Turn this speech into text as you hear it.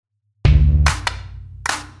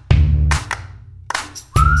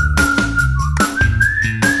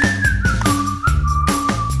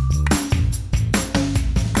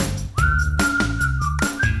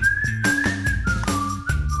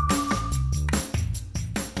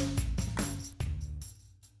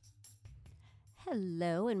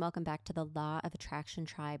Hello, and welcome back to the Law of Attraction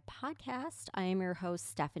Tribe podcast. I am your host,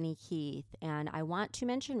 Stephanie Keith, and I want to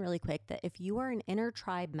mention really quick that if you are an Inner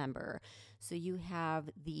Tribe member, so you have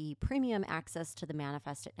the premium access to the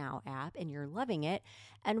Manifest It Now app and you're loving it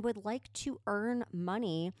and would like to earn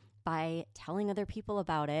money by telling other people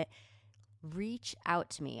about it, reach out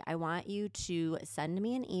to me. I want you to send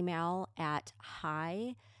me an email at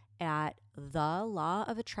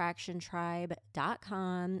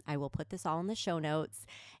hi@thelawofattractiontribe.com. I will put this all in the show notes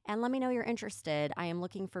and let me know you're interested. I am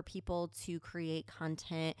looking for people to create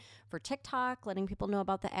content for TikTok, letting people know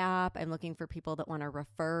about the app. I'm looking for people that want to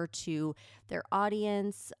refer to their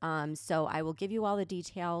audience. So I will give you all the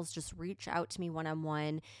details. Just reach out to me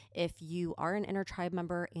one-on-one if you are an Inner Tribe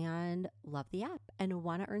member and love the app and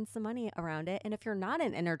want to earn some money around it. And if you're not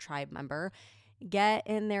an Inner Tribe member, get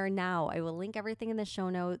in there now. I will link everything in the show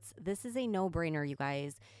notes. This is a no-brainer, you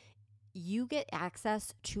guys. You get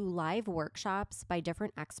access to live workshops by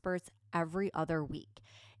different experts every other week.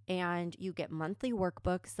 And you get monthly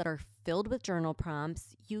workbooks that are filled with journal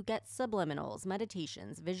prompts. You get subliminals,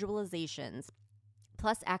 meditations, visualizations,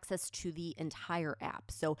 plus access to the entire app.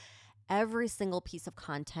 So every single piece of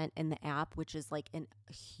content in the app, which is like a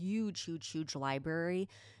huge library,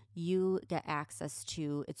 you get access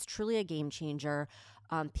to. It's truly a game changer.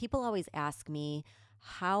 People always ask me,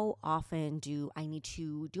 how often do I need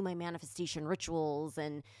to do my manifestation rituals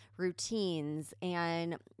and routines?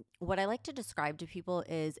 And what I like to describe to people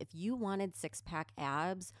is if you wanted six-pack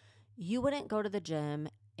abs, you wouldn't go to the gym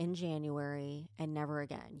in January and never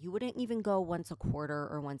again. You wouldn't even go once a quarter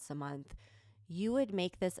or once a month. You would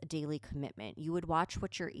make this a daily commitment. You would watch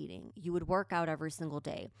what you're eating. You would work out every single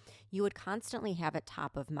day. You would constantly have it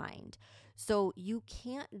top of mind. So you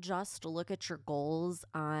can't just look at your goals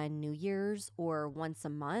on New Year's or once a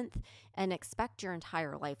month and expect your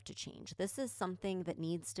entire life to change. This is something that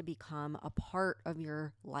needs to become a part of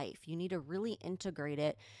your life. You need to really integrate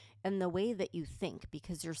it in the way that you think,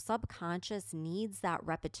 because your subconscious needs that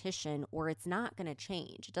repetition or it's not going to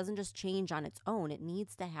change. It doesn't just change on its own. It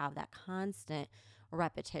needs to have that constant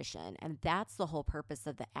repetition. And that's the whole purpose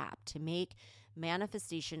of the app, to make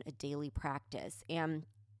manifestation a daily practice. And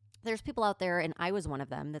there's people out there, and I was one of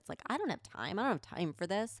them, that's like, I don't have time for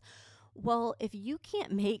this. Well, if you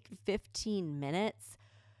can't make 15 minutes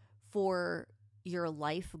for your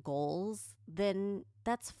life goals, then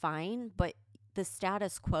that's fine. But the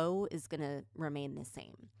status quo is going to remain the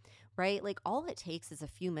same, right? Like all it takes is a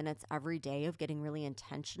few minutes every day of getting really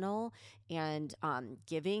intentional and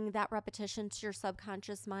giving that repetition to your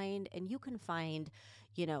subconscious mind. And you can find,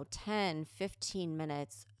 10, 15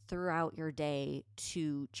 minutes throughout your day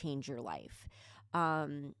to change your life.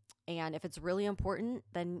 And if it's really important,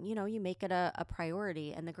 then, you make it a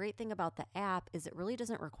priority. And the great thing about the app is it really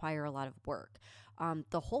doesn't require a lot of work.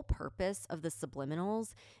 The whole purpose of the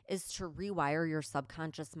subliminals is to rewire your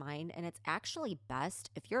subconscious mind. And it's actually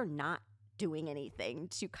best if you're not doing anything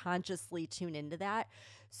to consciously tune into that.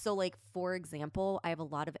 So like, for example, I have a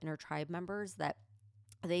lot of Inner Tribe members that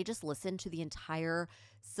they just listen to the entire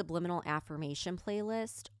subliminal affirmation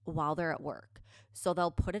playlist while they're at work. So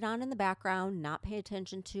they'll put it on in the background, not pay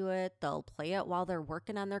attention to it. They'll play it while they're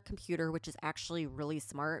working on their computer, which is actually really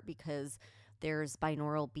smart because there's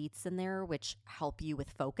binaural beats in there which help you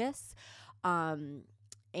with focus.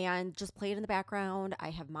 And just play it in the background. I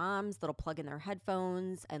have moms that'll plug in their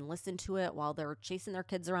headphones and listen to it while they're chasing their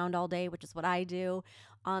kids around all day, which is what I do.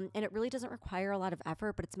 And it really doesn't require a lot of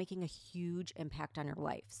effort, but it's making a huge impact on your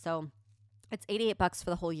life. So it's $88 for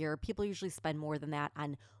the whole year. People usually spend more than that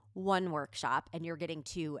on one workshop, and you're getting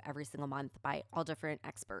 2 every single month by all different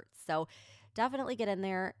experts. So definitely get in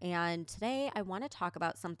there. And today I want to talk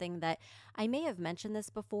about something that I may have mentioned this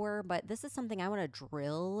before, but this is something I want to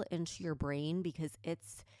drill into your brain because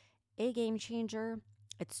it's a game changer.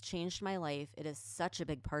 It's changed my life. It is such a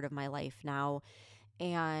big part of my life now,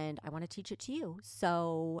 and I want to teach it to you.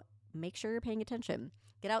 So make sure you're paying attention.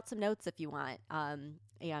 Get out some notes if you want,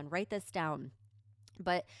 and write this down.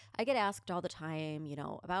 But I get asked all the time,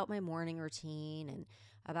 about my morning routine and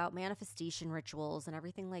about manifestation rituals and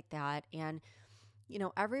everything like that. And,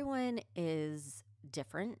 everyone is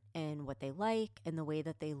different in what they like and the way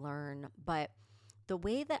that they learn. But the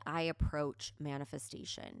way that I approach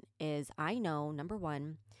manifestation is I know, number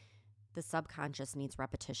one, the subconscious needs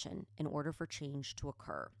repetition in order for change to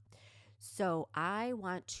occur. So I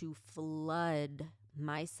want to flood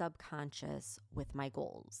my subconscious with my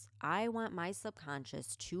goals. I want my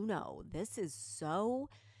subconscious to know this is so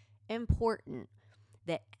important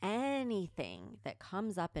that anything that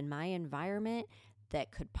comes up in my environment,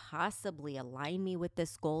 that could possibly align me with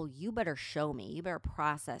this goal, you better show me. You better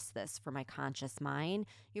process this for my conscious mind.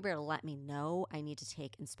 You better let me know I need to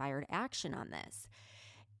take inspired action on this.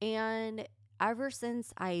 And ever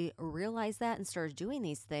since I realized that and started doing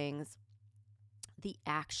these things, the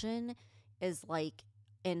action is like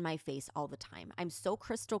in my face all the time. I'm so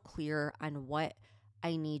crystal clear on what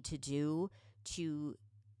I need to do to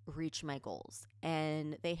reach my goals,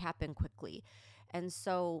 and they happen quickly. And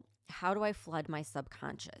so, how do I flood my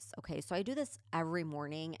subconscious? Okay, so I do this every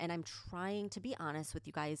morning, and I'm trying to be honest with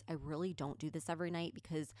you guys. I really don't do this every night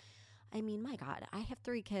because, I mean, my God, I have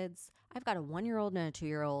 3 kids. I've got a 1-year-old and a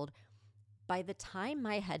 2-year-old. By the time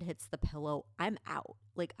my head hits the pillow, I'm out.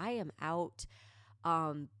 Like, I am out.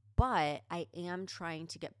 But I am trying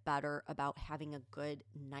to get better about having a good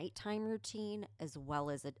nighttime routine as well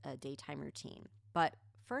as a daytime routine. But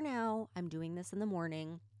for now, I'm doing this in the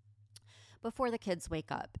morning before the kids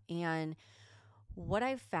wake up. And what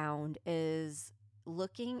I've found is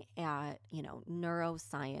looking at,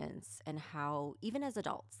 neuroscience and how even as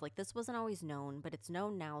adults, like this wasn't always known, but it's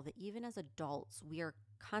known now that even as adults, we are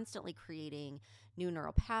constantly creating new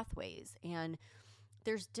neural pathways. And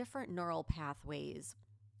there's different neural pathways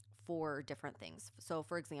for different things. So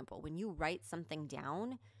for example, when you write something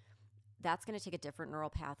down, that's going to take a different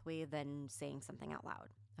neural pathway than saying something out loud.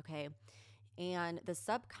 Okay. And the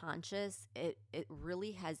subconscious, it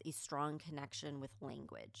really has a strong connection with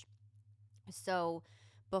language. So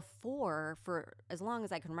before, for as long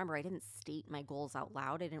as I can remember, I didn't state my goals out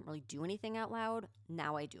loud. I didn't really do anything out loud.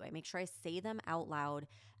 Now I do. I make sure I say them out loud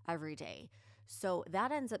every day. So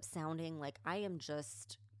that ends up sounding like I am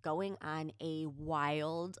just going on a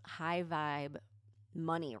wild, high vibe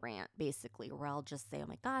money rant, basically, where I'll just say, oh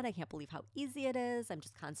my God, I can't believe how easy it is. I'm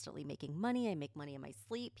just constantly making money. I make money in my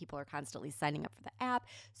sleep. People are constantly signing up for the app.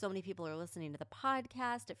 So many people are listening to the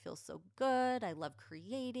podcast. It feels so good. I love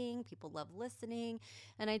creating. People love listening.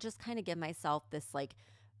 And I just kind of give myself this like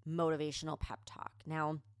motivational pep talk.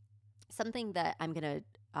 Now, something that I'm going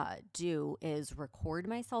to do is record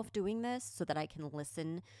myself doing this so that I can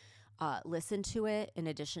listen to it in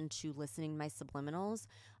addition to listening to my subliminals.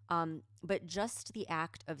 But just the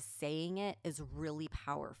act of saying it is really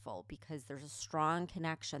powerful because there's a strong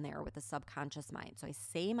connection there with the subconscious mind. So I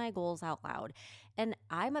say my goals out loud, and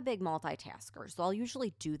I'm a big multitasker. So I'll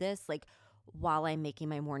usually do this like while I'm making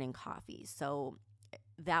my morning coffee. So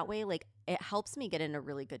that way, like it helps me get in a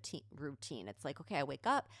really good routine. It's like, okay, I wake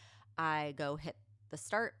up, I go hit the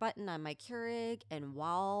start button on my Keurig, and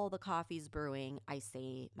while the coffee's brewing, I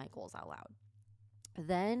say my goals out loud.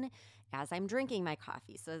 Then, as I'm drinking my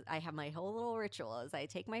coffee, so I have my whole little ritual. As I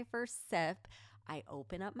take my first sip, I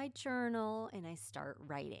open up my journal and I start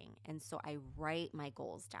writing. And so I write my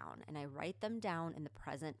goals down, and I write them down in the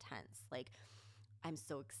present tense. Like, I'm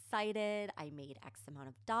so excited. I made X amount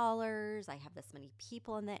of dollars. I have this many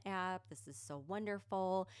people in the app. This is so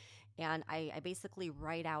wonderful. And I basically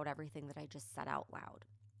write out everything that I just said out loud.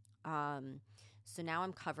 So now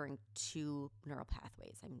I'm covering 2 neural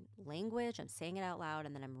pathways. I'm language, I'm saying it out loud,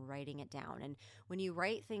 and then I'm writing it down. And when you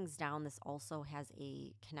write things down, this also has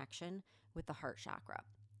a connection with the heart chakra.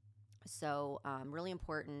 So really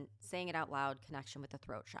important, saying it out loud, connection with the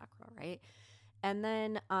throat chakra, right? And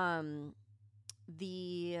then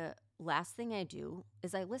the last thing I do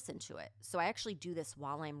is I listen to it. So I actually do this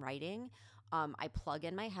while I'm writing. I plug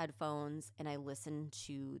in my headphones and I listen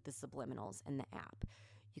to the subliminals in the app.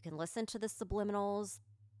 You can listen to the subliminals.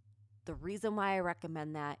 The reason why I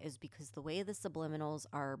recommend that is because the way the subliminals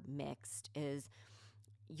are mixed is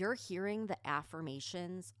you're hearing the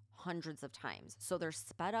affirmations hundreds of times. So they're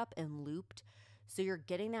sped up and looped. So you're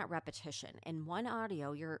getting that repetition. In one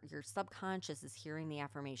audio, your subconscious is hearing the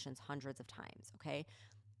affirmations hundreds of times, okay?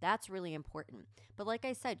 That's really important. But like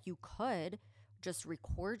I said, you could just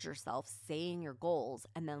record yourself saying your goals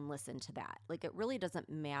and then listen to that. Like it really doesn't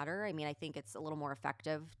matter. I mean, I think it's a little more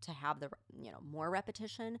effective to have the, more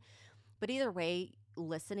repetition. But either way,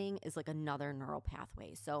 listening is like another neural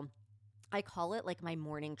pathway. So I call it like my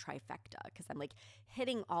morning trifecta because I'm like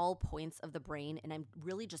hitting all points of the brain and I'm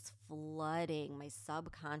really just flooding my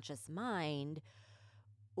subconscious mind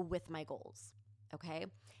with my goals. Okay.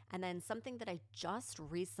 And then something that I just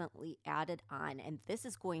recently added on, and this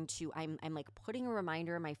is going to, I'm like putting a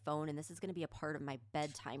reminder in my phone, and this is going to be a part of my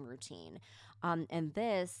bedtime routine. And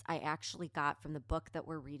this I actually got from the book that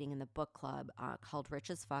we're reading in the book club called Rich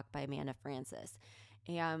as Fuck by Amanda Frances.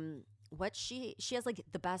 And what she has like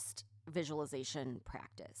the best visualization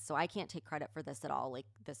practice. So I can't take credit for this at all. Like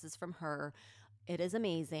this is from her. It is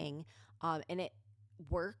amazing. And it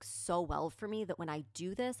works so well for me that when I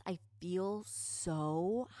do this, I feel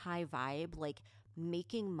so high vibe. Like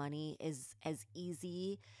making money is as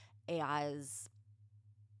easy as,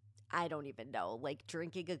 I don't even know, like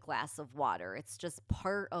drinking a glass of water. It's just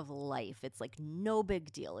part of life. It's like no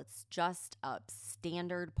big deal. It's just a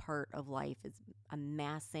standard part of life is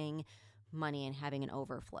amassing money and having an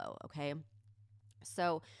overflow. Okay.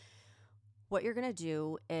 So, what you're going to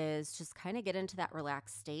do is just kind of get into that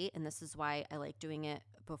relaxed state. And this is why I like doing it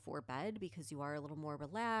before bed, because you are a little more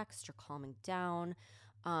relaxed, you're calming down,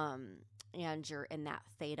 and you're in that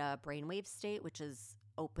theta brainwave state, which is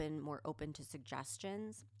more open to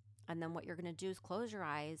suggestions. And then what you're going to do is close your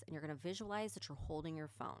eyes and you're going to visualize that you're holding your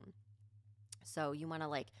phone. So you want to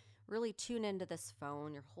like really tune into this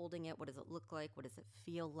phone. You're holding it. What does it look like? What does it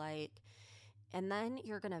feel like? And then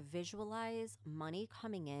you're going to visualize money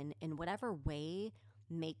coming in whatever way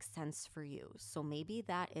makes sense for you. So maybe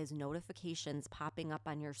that is notifications popping up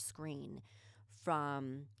on your screen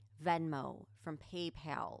from Venmo, from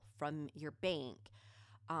PayPal, from your bank.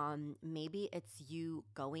 Maybe it's you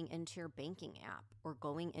going into your banking app or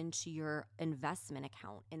going into your investment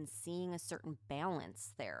account and seeing a certain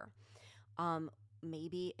balance there.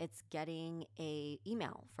 Maybe it's getting a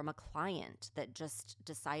email from a client that just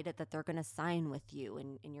decided that they're going to sign with you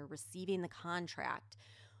and you're receiving the contract.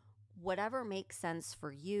 Whatever makes sense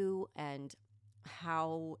for you and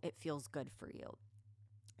how it feels good for you.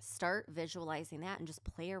 Start visualizing that and just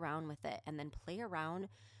play around with it, and then play around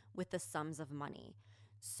with the sums of money.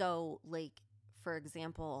 So like, for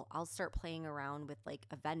example, I'll start playing around with like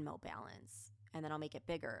a Venmo balance, and then I'll make it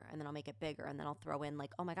bigger, and then I'll make it bigger, and then I'll throw in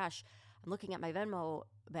like, oh my gosh, I'm looking at my Venmo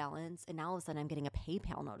balance, and now all of a sudden I'm getting a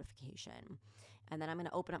PayPal notification. And then I'm going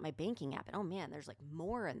to open up my banking app, and oh man, there's like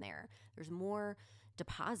more in there. There's more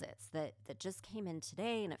deposits that just came in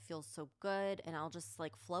today, and it feels so good. And I'll just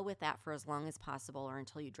like flow with that for as long as possible, or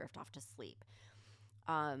until you drift off to sleep.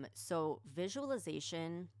 So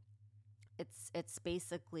visualization, it's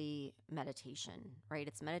basically meditation, right?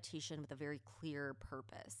 It's meditation with a very clear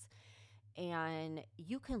purpose. And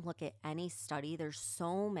you can look at any study. There's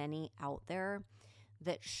so many out there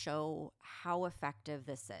that show how effective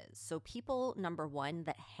this is. So people, number one,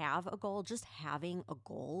 that have a goal, just having a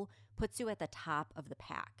goal puts you at the top of the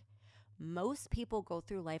pack. Most people go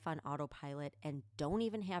through life on autopilot and don't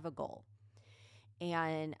even have a goal.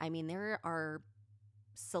 And I mean, there are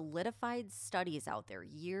solidified studies out there,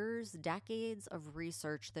 years, decades of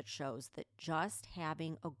research that shows that just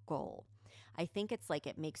having a goal, I think it's like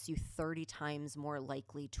it makes you 30 times more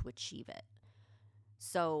likely to achieve it.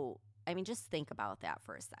 So, I mean, just think about that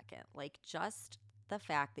for a second. Like, just the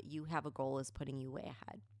fact that you have a goal is putting you way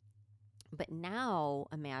ahead. But now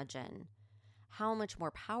imagine how much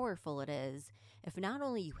more powerful it is if not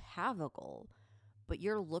only you have a goal, but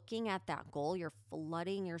you're looking at that goal, you're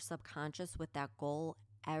flooding your subconscious with that goal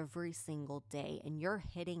every single day, and you're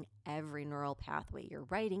hitting every neural pathway. You're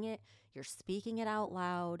writing it, you're speaking it out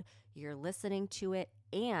loud, you're listening to it,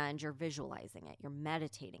 and you're visualizing it. You're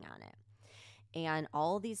meditating on it. And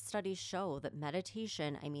all these studies show that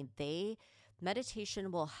meditation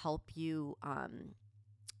will help you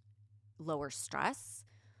lower stress,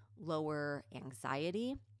 lower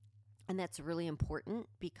anxiety. And that's really important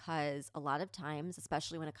because a lot of times,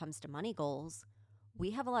 especially when it comes to money goals,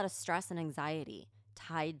 we have a lot of stress and anxiety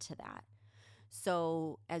tied to that.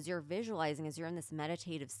 So as you're visualizing, as you're in this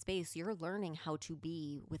meditative space, you're learning how to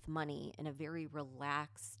be with money in a very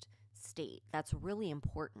relaxed state. That's really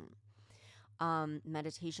important.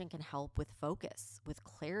 Meditation can help with focus, with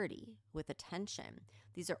clarity, with attention.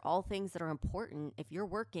 These are all things that are important if you're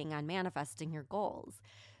working on manifesting your goals.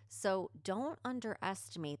 So don't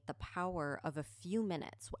underestimate the power of a few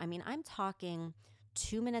minutes. I mean, I'm talking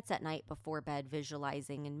 2 minutes at night before bed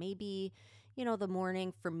visualizing, and maybe, the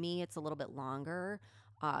morning for me, it's a little bit longer,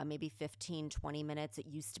 maybe 15, 20 minutes. It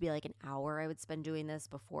used to be like an hour I would spend doing this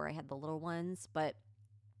before I had the little ones, but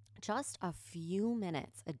just a few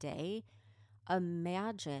minutes a day.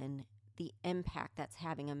 Imagine the impact that's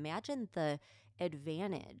having. Imagine the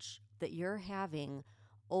advantage that you're having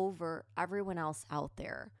over everyone else out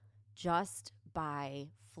there just by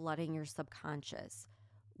flooding your subconscious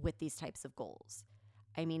with these types of goals.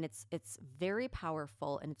 I mean, it's very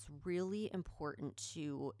powerful, and it's really important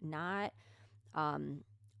to not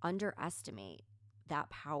underestimate that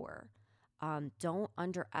power. Don't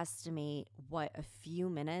underestimate what a few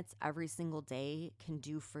minutes every single day can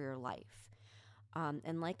do for your life.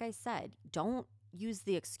 And like I said, don't use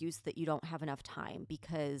the excuse that you don't have enough time,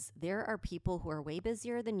 because there are people who are way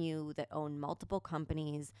busier than you that own multiple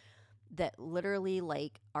companies that literally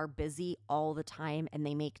like are busy all the time, and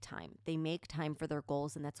they make time. They make time for their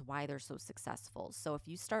goals, and that's why they're so successful. So if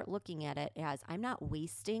you start looking at it as, I'm not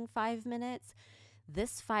wasting 5 minutes,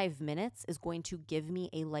 this 5 minutes is going to give me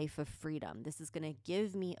a life of freedom. This is going to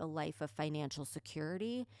give me a life of financial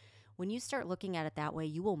security. When you start looking at it that way,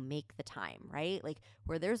 you will make the time, right? Like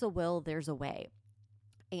where there's a will, there's a way.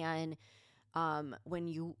 And when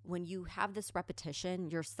you have this repetition,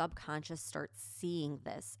 your subconscious starts seeing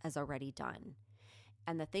this as already done.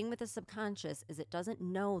 And the thing with the subconscious is it doesn't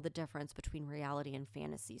know the difference between reality and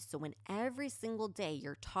fantasy. So when every single day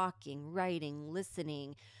you're talking, writing,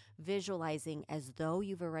 listening, visualizing as though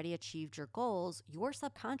you've already achieved your goals, your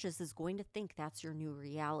subconscious is going to think that's your new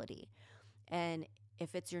reality. And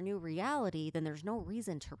if it's your new reality, then there's no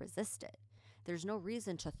reason to resist it. There's no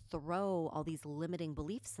reason to throw all these limiting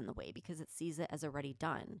beliefs in the way because it sees it as already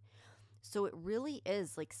done. So it really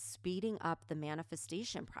is like speeding up the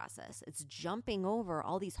manifestation process. It's jumping over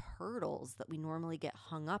all these hurdles that we normally get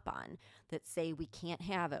hung up on that say we can't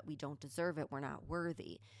have it, we don't deserve it, we're not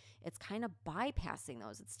worthy. It's kind of bypassing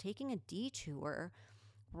those. It's taking a detour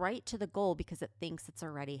right to the goal because it thinks it's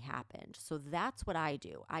already happened. So that's what I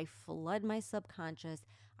do. I flood my subconscious,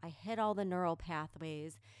 I hit all the neural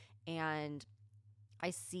pathways, and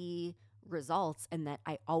I see results, and that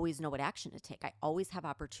I always know what action to take. I always have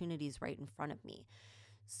opportunities right in front of me.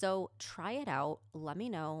 So try it out. Let me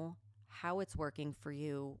know how it's working for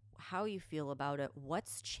you, how you feel about it,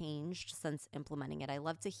 what's changed since implementing it. I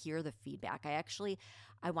love to hear the feedback.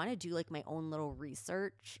 I want to do like my own little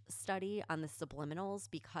research study on the subliminals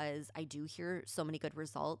because I do hear so many good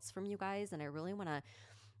results from you guys, and I really want to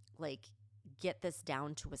like get this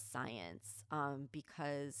down to a science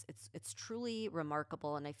because it's truly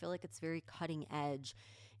remarkable, and I feel like it's very cutting edge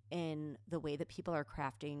in the way that people are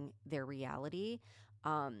crafting their reality.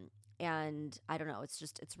 And I don't know,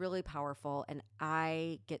 it's really powerful, and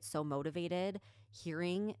I get so motivated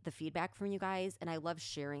hearing the feedback from you guys, and I love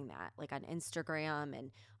sharing that like on Instagram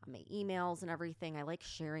and on my emails and everything. I like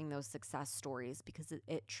sharing those success stories because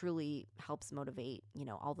it truly helps motivate,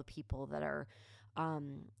 all the people that are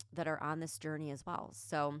on this journey as well.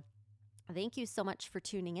 So thank you so much for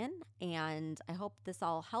tuning in, and I hope this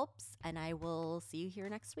all helps, and I will see you here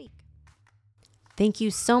next week. Thank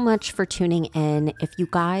you so much for tuning in. If you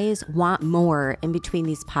guys want more in between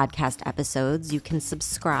these podcast episodes, you can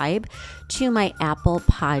subscribe to my Apple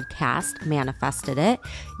Podcast, Manifested It.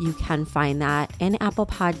 You can find that in Apple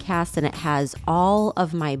Podcasts, and it has all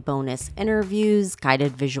of my bonus interviews,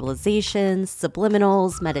 guided visualizations,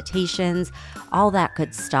 subliminals, meditations, all that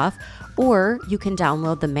good stuff. Or you can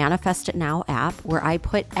download the Manifest It Now app where I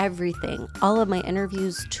put everything, all of my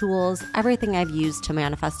interviews, tools, everything I've used to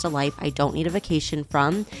manifest a life I don't need a vacation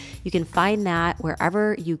from. You can find that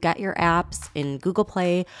wherever you get your apps in Google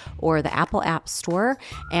Play or the Apple App Store.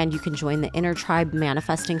 And you can join the Inner Tribe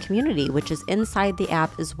Manifesting Community, which is inside the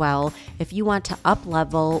app as well. If you want to up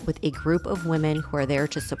level with a group of women who are there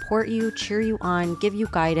to support you, cheer you on, give you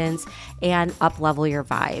guidance, and up level your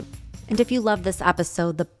vibe. And if you love this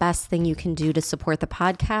episode, the best thing you can do to support the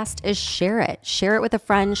podcast is share it. Share it with a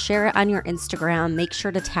friend, share it on your Instagram. Make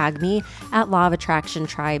sure to tag me at Law of Attraction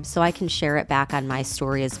Tribe so I can share it back on my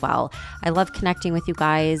story as well. I love connecting with you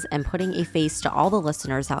guys and putting a face to all the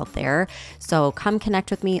listeners out there. So come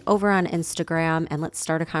connect with me over on Instagram and let's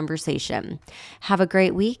start a conversation. Have a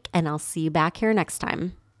great week, and I'll see you back here next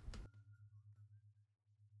time.